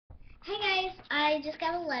Hey guys, I just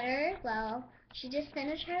got a letter. Well, she just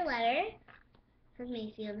finished her letter. It says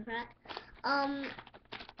Macy on the front.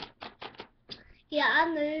 Yeah, I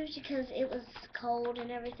moved because it was cold and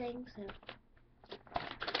everything, so.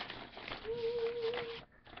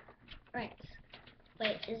 Right.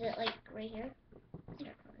 Wait, is it like right here?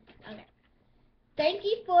 Okay. Thank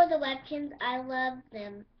you for the webkinz. I love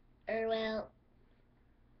them.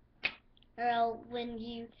 When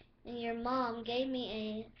you and your mom gave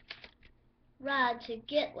me a ride to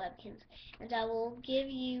get webkinz, and I will give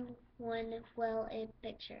you one, a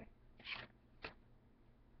picture.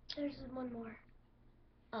 There's one more.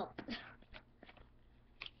 Oh.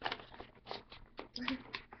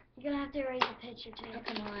 You're gonna have to erase the picture too. Oh,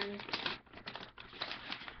 come on.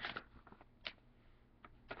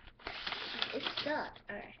 It's stuck.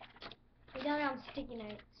 Alright. We don't have sticky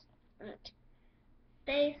notes. Right.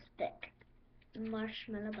 Stay thick.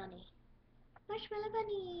 Marshmallow bunny. Marshmallow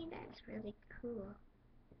bunny. That's really cool.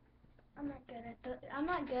 I'm not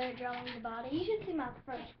good at drawing the body. You should see my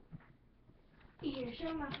first. Here,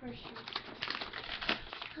 show my first one.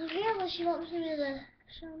 Apparently she wants me to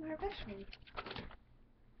show her best friend.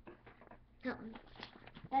 That one.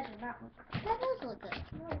 That did not look good. That does look good.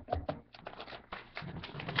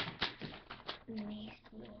 Let me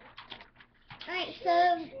see. Alright, so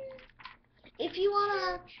if you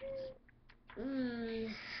wanna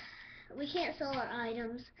we can't sell our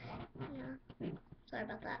items. Yeah. Sorry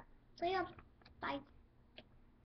about that. So yeah, bye.